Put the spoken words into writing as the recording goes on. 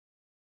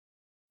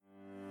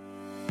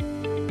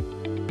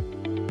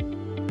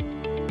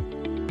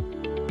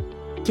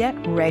get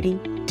ready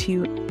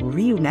to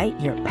reunite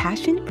your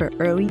passion for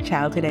early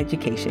childhood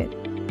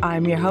education.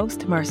 I'm your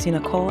host, Marcia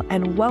Nicole,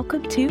 and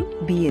welcome to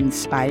the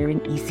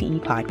Inspiring ECE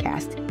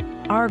podcast.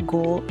 Our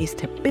goal is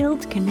to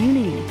build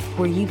community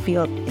where you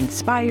feel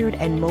inspired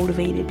and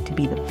motivated to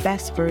be the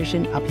best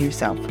version of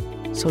yourself.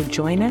 So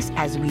join us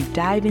as we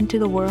dive into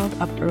the world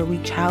of early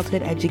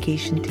childhood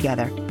education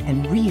together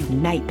and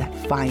reunite that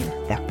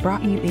fire that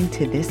brought you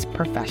into this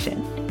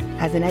profession.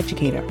 As an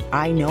educator,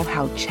 I know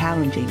how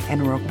challenging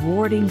and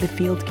rewarding the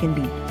field can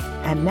be,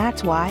 and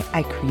that's why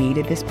I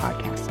created this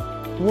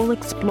podcast. We'll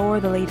explore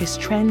the latest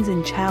trends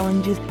and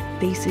challenges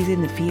faces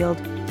in the field.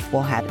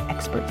 We'll have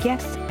expert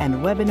guests and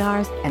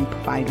webinars and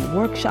provide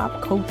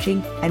workshop,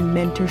 coaching, and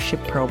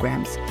mentorship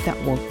programs that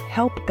will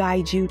help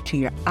guide you to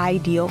your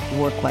ideal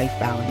work-life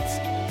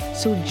balance.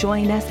 So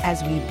join us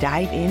as we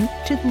dive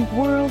into the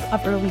world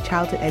of early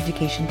childhood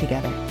education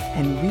together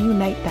and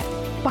reunite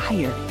that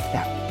fire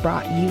that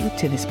brought you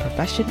to this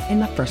profession in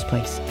the first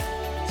place.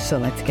 So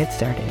let's get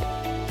started.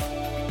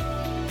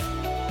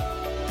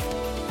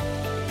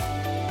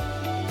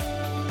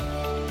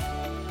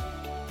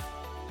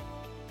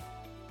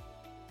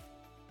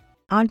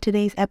 On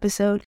today's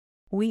episode,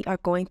 we are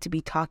going to be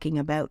talking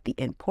about the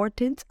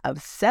importance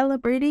of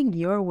celebrating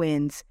your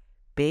wins,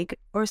 big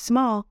or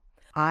small.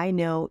 I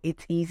know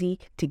it's easy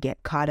to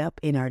get caught up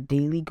in our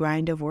daily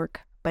grind of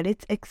work, but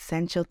it's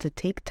essential to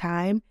take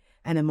time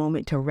and a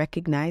moment to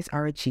recognize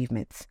our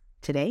achievements.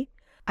 Today,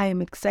 I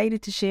am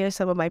excited to share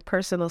some of my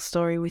personal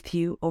story with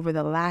you over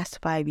the last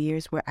 5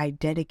 years where I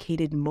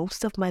dedicated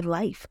most of my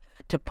life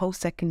to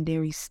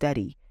post-secondary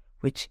study,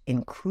 which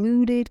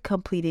included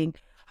completing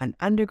an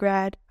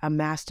undergrad, a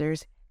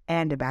master's,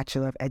 and a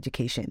Bachelor of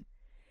Education.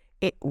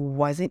 It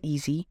wasn't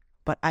easy,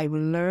 but I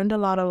learned a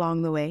lot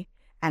along the way,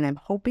 and I'm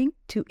hoping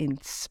to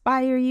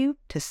inspire you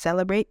to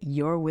celebrate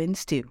your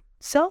wins too.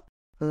 So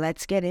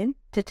let's get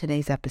into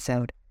today's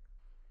episode.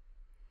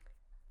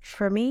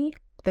 For me,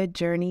 the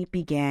journey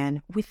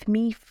began with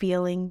me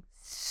feeling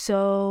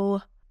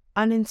so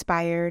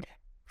uninspired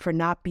for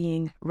not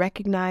being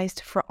recognized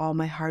for all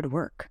my hard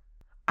work.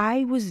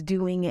 I was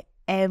doing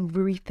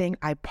everything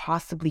I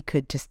possibly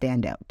could to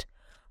stand out.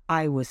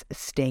 I was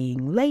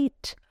staying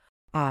late,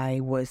 I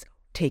was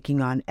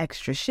taking on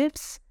extra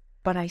shifts,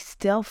 but I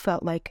still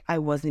felt like I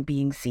wasn't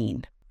being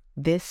seen.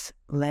 This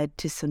led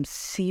to some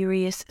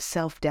serious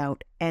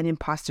self-doubt and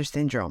imposter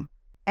syndrome.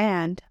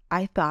 And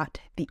I thought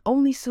the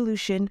only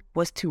solution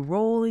was to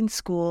roll in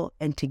school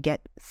and to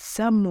get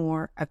some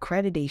more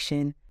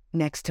accreditation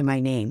next to my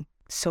name.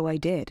 So I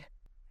did.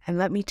 And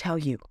let me tell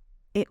you,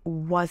 it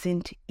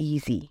wasn't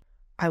easy.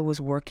 I was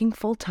working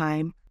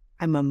full-time.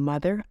 I'm a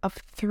mother of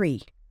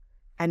 3.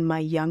 And my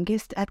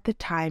youngest at the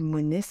time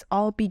when this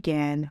all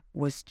began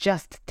was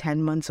just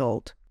 10 months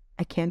old.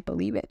 I can't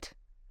believe it.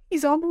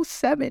 He's almost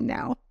 7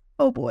 now.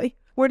 Oh boy,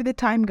 where did the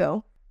time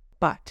go?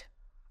 But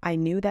I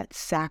knew that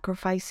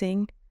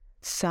sacrificing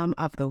some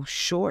of those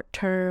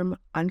short-term,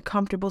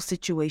 uncomfortable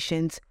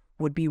situations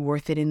would be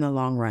worth it in the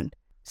long run.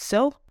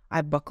 So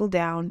I buckled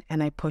down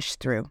and I pushed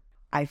through.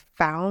 I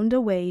found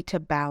a way to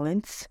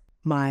balance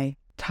my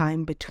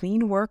time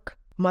between work,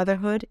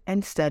 motherhood,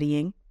 and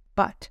studying,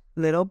 but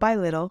little by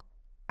little,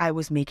 I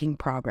was making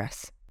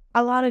progress.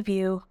 A lot of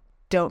you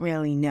don't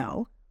really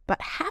know,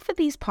 but half of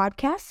these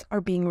podcasts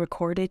are being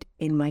recorded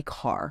in my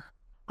car.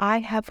 I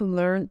have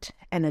learned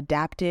and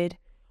adapted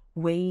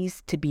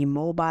ways to be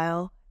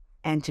mobile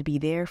and to be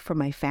there for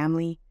my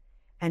family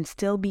and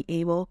still be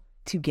able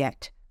to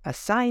get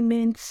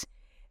assignments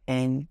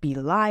and be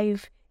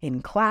live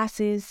in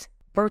classes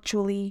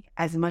virtually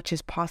as much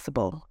as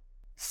possible.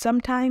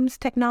 Sometimes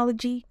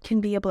technology can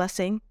be a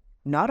blessing,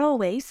 not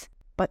always,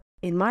 but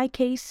in my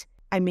case,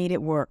 I made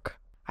it work.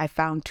 I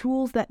found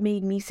tools that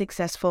made me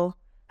successful,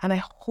 and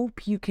I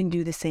hope you can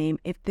do the same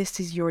if this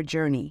is your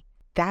journey.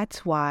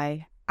 That's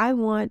why I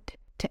want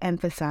to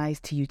emphasize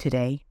to you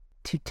today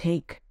to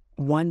take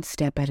one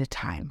step at a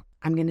time.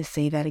 I'm going to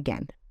say that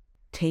again.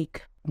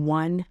 Take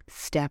one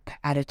step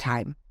at a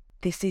time.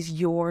 This is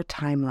your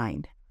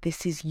timeline.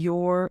 This is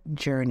your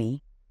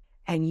journey,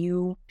 and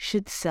you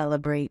should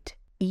celebrate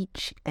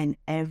each and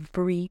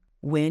every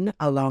win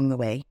along the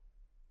way.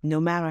 No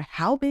matter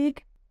how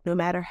big, no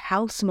matter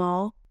how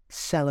small,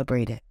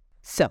 celebrate it.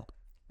 So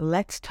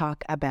let's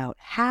talk about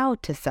how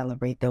to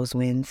celebrate those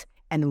wins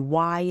and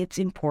why it's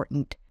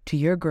important to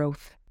your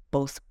growth,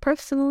 both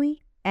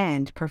personally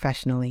and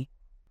professionally.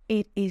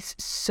 It is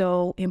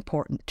so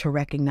important to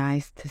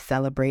recognize, to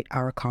celebrate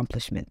our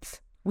accomplishments.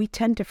 We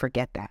tend to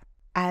forget that,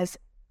 as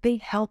they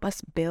help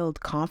us build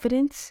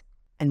confidence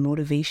and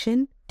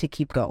motivation to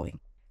keep going.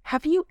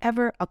 Have you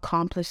ever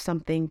accomplished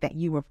something that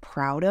you were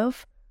proud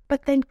of,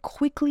 but then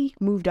quickly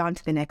moved on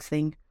to the next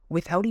thing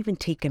without even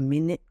taking a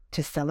minute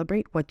to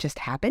celebrate what just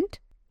happened?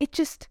 It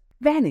just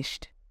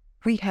vanished.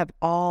 We have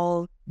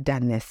all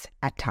done this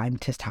at time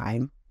to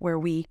time, where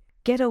we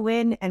get a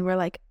win and we're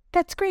like,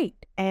 that's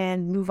great,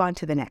 and move on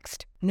to the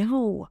next.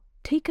 No,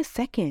 take a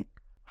second.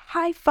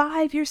 High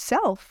five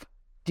yourself.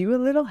 Do a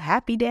little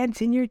happy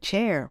dance in your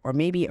chair, or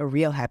maybe a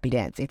real happy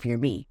dance if you're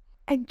me.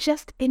 And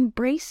just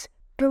embrace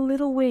the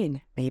little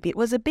win. Maybe it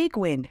was a big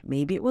win.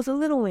 Maybe it was a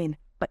little win.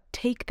 But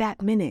take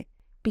that minute,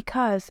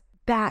 because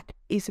that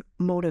is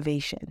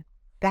motivation.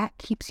 That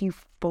keeps you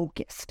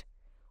focused.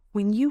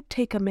 When you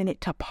take a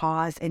minute to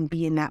pause and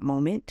be in that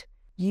moment,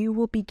 you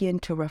will begin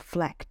to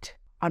reflect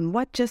on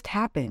what just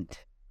happened.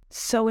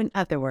 So in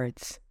other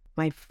words,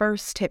 my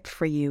first tip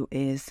for you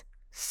is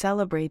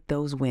celebrate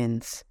those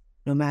wins,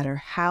 no matter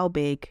how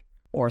big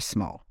or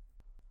small.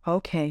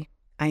 Okay,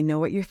 I know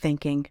what you're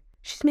thinking.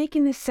 She's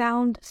making this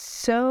sound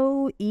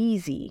so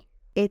easy.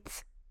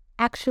 It's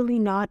actually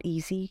not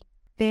easy.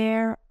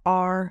 There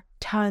are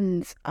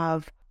tons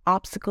of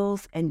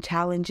obstacles and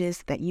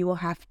challenges that you will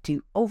have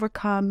to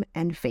overcome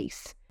and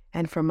face.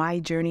 And for my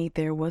journey,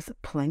 there was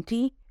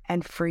plenty.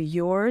 And for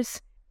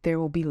yours, there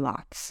will be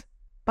lots.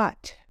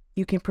 But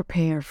you can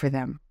prepare for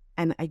them.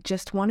 And I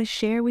just want to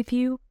share with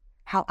you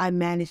how I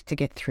managed to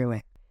get through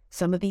it.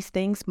 Some of these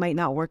things might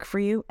not work for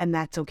you, and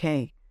that's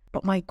okay.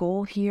 But my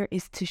goal here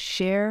is to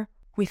share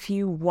with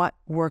you what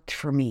worked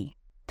for me,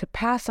 to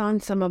pass on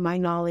some of my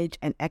knowledge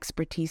and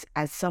expertise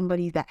as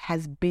somebody that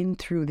has been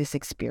through this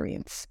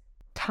experience.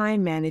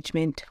 Time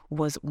management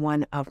was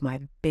one of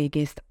my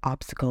biggest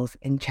obstacles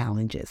and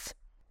challenges,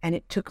 and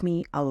it took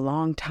me a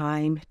long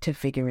time to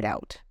figure it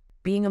out.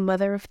 Being a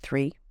mother of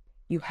 3,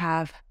 you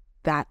have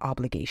that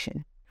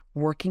obligation.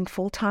 Working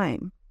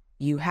full-time,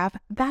 you have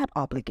that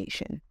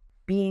obligation.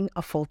 Being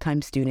a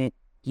full-time student,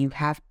 you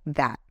have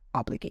that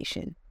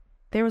obligation.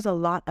 There was a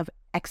lot of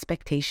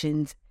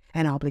expectations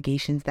and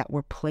obligations that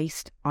were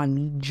placed on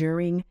me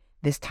during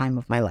this time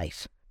of my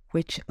life,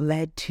 which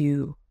led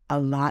to a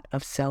lot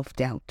of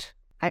self-doubt.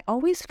 I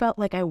always felt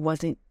like I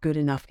wasn't good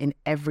enough in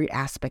every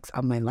aspect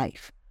of my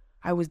life.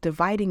 I was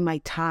dividing my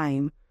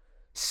time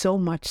so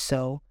much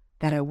so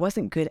that I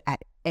wasn't good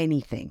at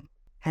anything,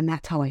 and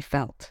that's how I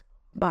felt.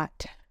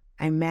 But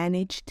I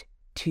managed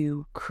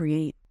to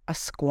create a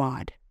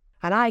squad,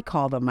 and I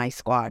call them my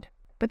squad,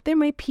 but they're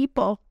my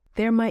people.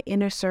 They're my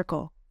inner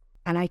circle,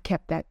 and I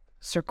kept that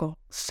circle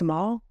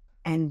small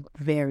and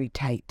very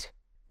tight.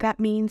 That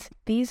means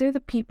these are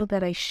the people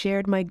that I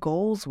shared my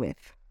goals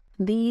with.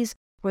 These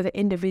were the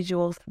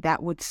individuals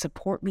that would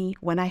support me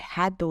when I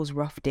had those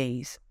rough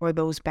days or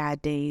those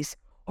bad days,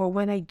 or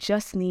when I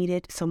just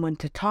needed someone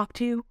to talk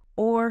to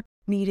or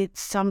needed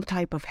some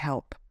type of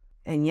help.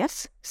 And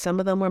yes, some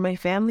of them were my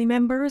family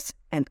members,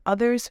 and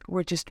others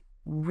were just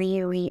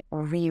really,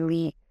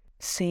 really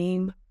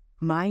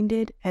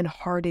same-minded and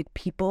hearted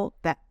people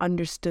that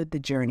understood the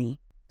journey.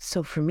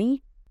 So for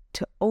me,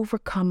 to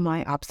overcome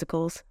my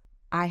obstacles,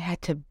 I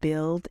had to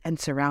build and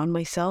surround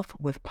myself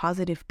with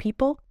positive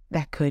people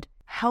that could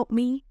help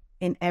me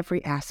in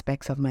every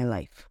aspect of my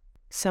life.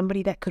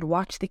 Somebody that could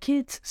watch the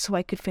kids so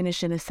I could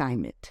finish an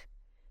assignment.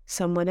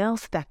 Someone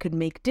else that could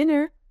make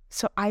dinner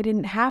so I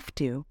didn't have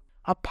to.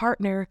 A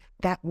partner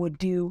that would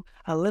do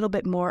a little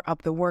bit more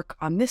of the work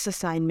on this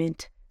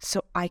assignment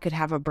so I could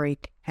have a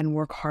break and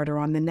work harder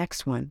on the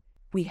next one.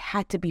 We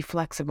had to be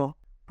flexible.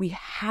 We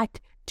had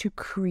to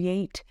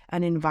create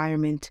an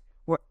environment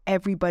where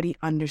everybody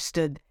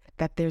understood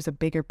that there's a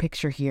bigger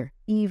picture here,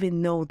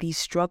 even though these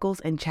struggles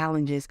and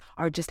challenges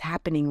are just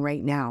happening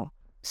right now.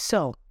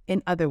 So,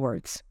 in other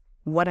words,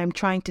 what I'm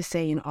trying to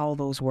say in all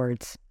those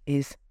words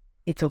is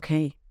it's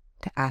okay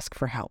to ask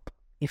for help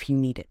if you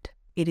need it.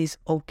 It is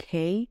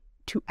okay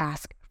to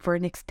ask for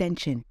an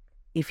extension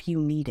if you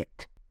need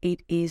it.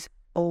 It is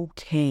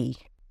okay.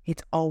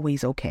 It's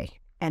always okay.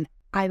 And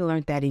I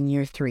learned that in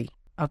year 3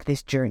 of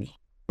this journey,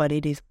 but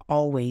it is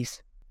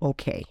always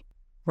okay.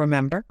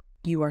 Remember,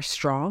 you are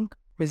strong,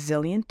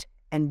 resilient,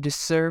 and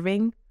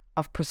deserving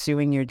of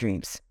pursuing your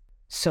dreams.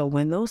 So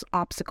when those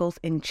obstacles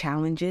and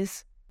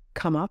challenges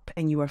come up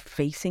and you are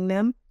facing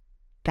them,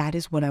 that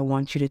is what I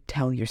want you to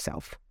tell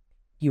yourself.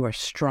 You are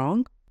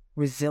strong,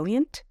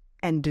 resilient,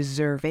 and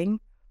deserving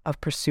of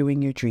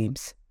pursuing your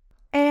dreams.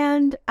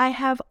 And I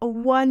have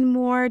one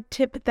more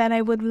tip that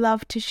I would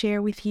love to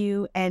share with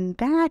you, and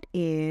that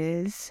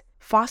is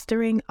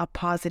fostering a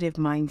positive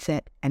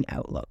mindset and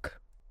outlook.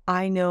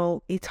 I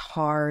know it's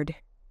hard,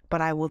 but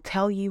I will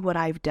tell you what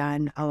I've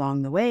done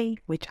along the way,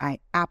 which I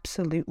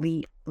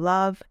absolutely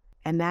love,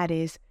 and that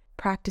is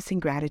practicing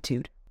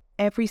gratitude.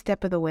 Every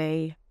step of the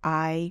way,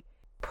 I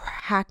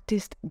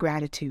practiced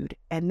gratitude,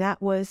 and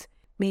that was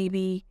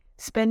maybe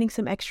spending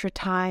some extra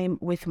time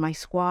with my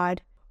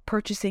squad,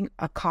 purchasing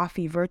a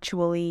coffee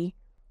virtually,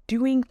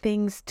 doing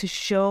things to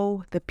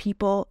show the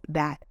people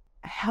that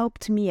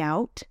helped me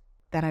out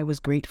that I was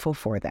grateful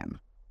for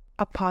them.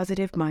 A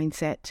positive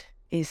mindset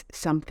is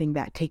something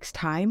that takes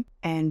time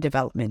and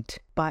development,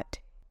 but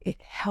it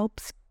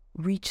helps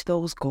reach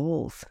those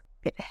goals.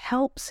 It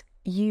helps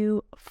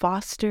you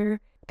foster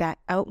that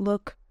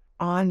outlook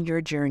on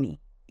your journey,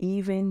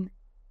 even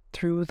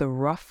through the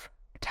rough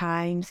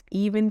times,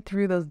 even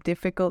through those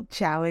difficult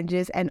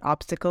challenges and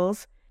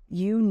obstacles.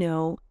 You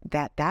know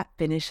that that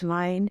finish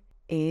line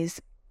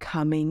is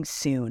coming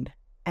soon.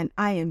 And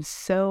I am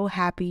so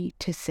happy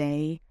to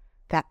say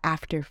that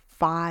after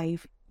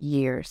 5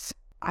 years,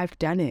 I've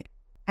done it.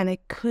 And I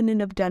couldn't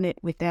have done it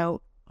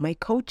without my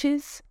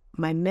coaches,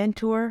 my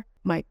mentor,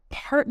 my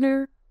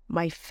partner,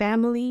 my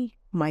family,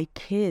 my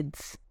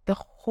kids, the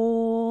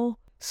whole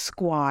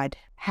squad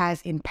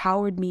has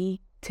empowered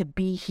me to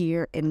be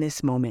here in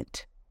this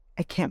moment.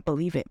 I can't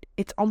believe it.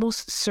 It's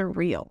almost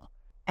surreal.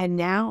 And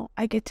now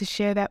I get to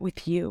share that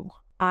with you.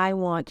 I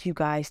want you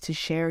guys to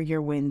share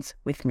your wins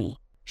with me.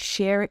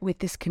 Share it with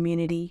this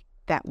community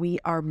that we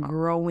are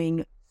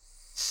growing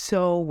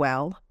so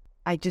well.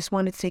 I just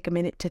wanted to take a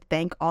minute to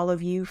thank all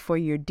of you for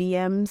your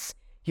DMs,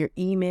 your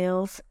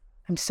emails.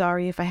 I'm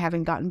sorry if I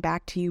haven't gotten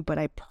back to you, but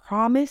I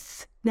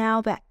promise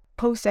now that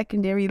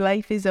post-secondary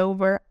life is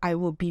over, I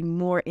will be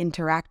more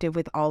interactive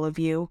with all of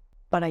you.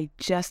 But I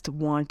just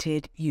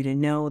wanted you to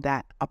know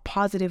that a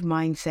positive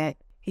mindset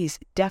is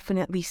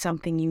definitely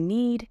something you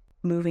need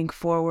moving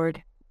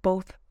forward,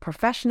 both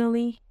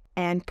professionally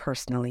and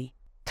personally.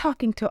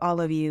 Talking to all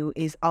of you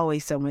is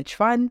always so much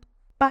fun,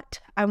 but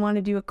I want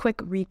to do a quick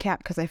recap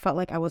because I felt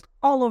like I was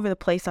all over the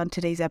place on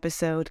today's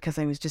episode because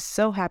I was just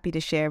so happy to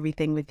share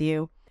everything with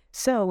you.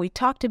 So we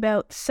talked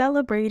about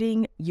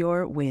celebrating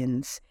your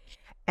wins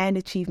and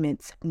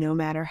achievements, no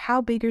matter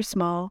how big or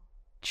small.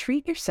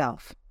 Treat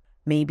yourself.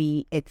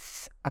 Maybe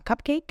it's a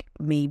cupcake,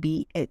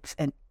 maybe it's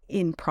an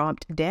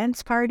impromptu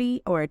dance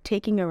party, or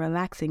taking a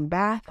relaxing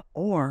bath,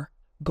 or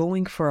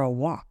going for a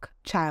walk,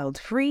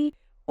 child-free,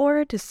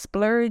 or to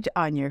splurge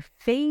on your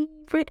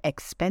favorite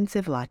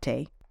expensive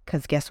latte.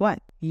 Because guess what?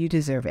 You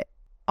deserve it.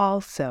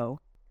 Also,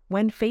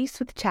 when faced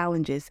with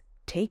challenges,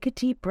 take a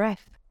deep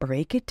breath.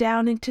 Break it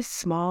down into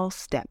small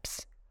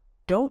steps.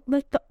 Don't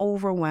let the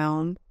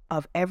overwhelm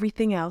of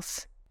everything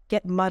else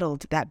get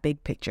muddled that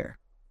big picture.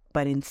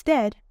 But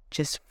instead,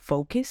 just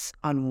focus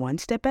on one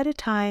step at a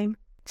time,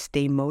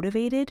 stay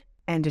motivated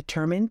and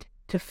determined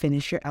to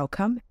finish your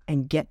outcome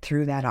and get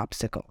through that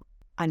obstacle.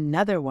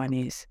 Another one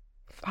is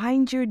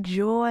find your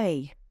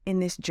joy in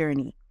this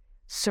journey.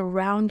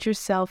 Surround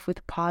yourself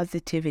with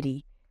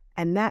positivity,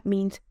 and that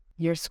means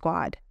your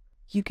squad.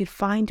 You could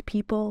find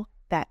people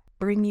that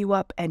bring you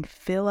up and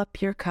fill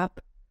up your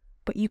cup,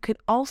 but you could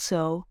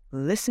also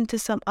listen to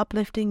some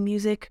uplifting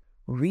music,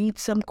 read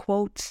some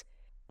quotes,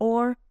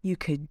 or you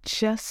could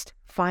just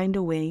find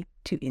a way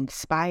to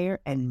inspire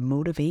and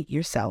motivate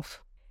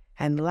yourself.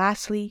 And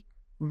lastly,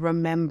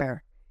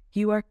 remember,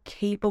 you are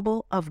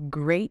capable of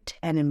great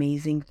and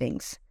amazing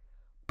things.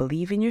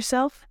 Believe in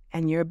yourself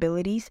and your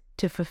abilities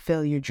to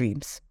fulfill your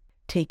dreams.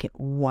 Take it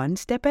one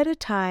step at a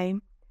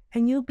time,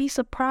 and you'll be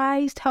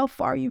surprised how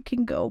far you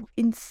can go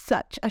in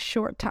such a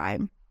short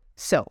time.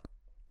 So,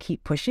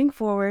 keep pushing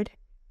forward,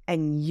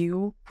 and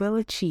you will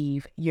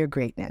achieve your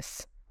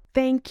greatness.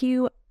 Thank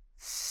you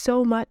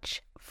so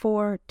much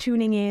for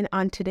tuning in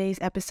on today's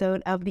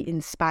episode of the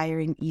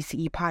Inspiring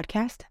ECE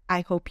podcast.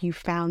 I hope you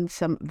found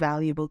some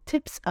valuable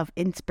tips of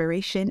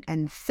inspiration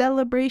and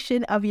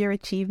celebration of your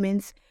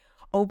achievements,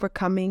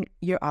 overcoming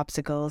your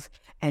obstacles,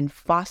 and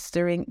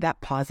fostering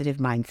that positive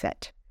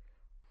mindset.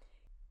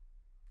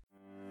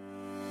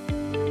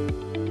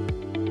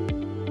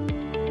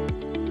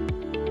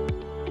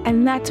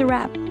 And that's a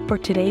wrap for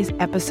today's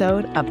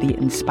episode of the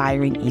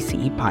Inspiring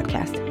ECE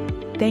podcast.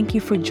 Thank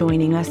you for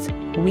joining us.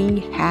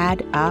 We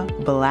had a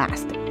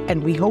blast,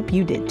 and we hope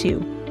you did too.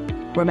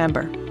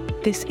 Remember,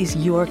 this is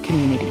your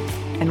community,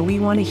 and we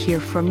want to hear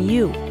from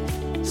you.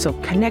 So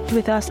connect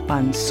with us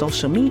on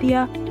social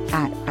media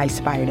at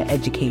Ispyr to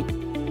Educate.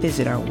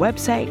 Visit our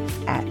website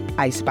at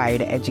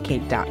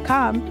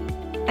ispyrtoeducate.com,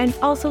 and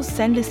also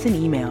send us an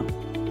email.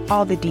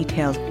 All the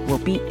details will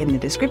be in the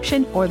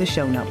description or the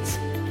show notes.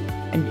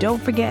 And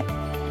don't forget,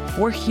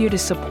 we're here to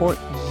support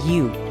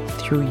you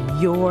through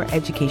your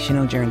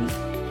educational journey.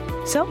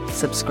 So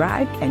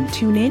subscribe and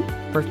tune in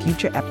for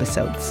future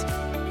episodes.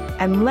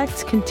 And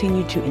let's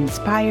continue to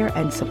inspire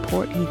and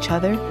support each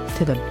other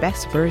to the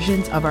best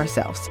versions of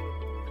ourselves.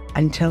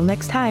 Until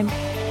next time,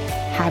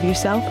 have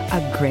yourself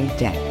a great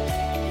day.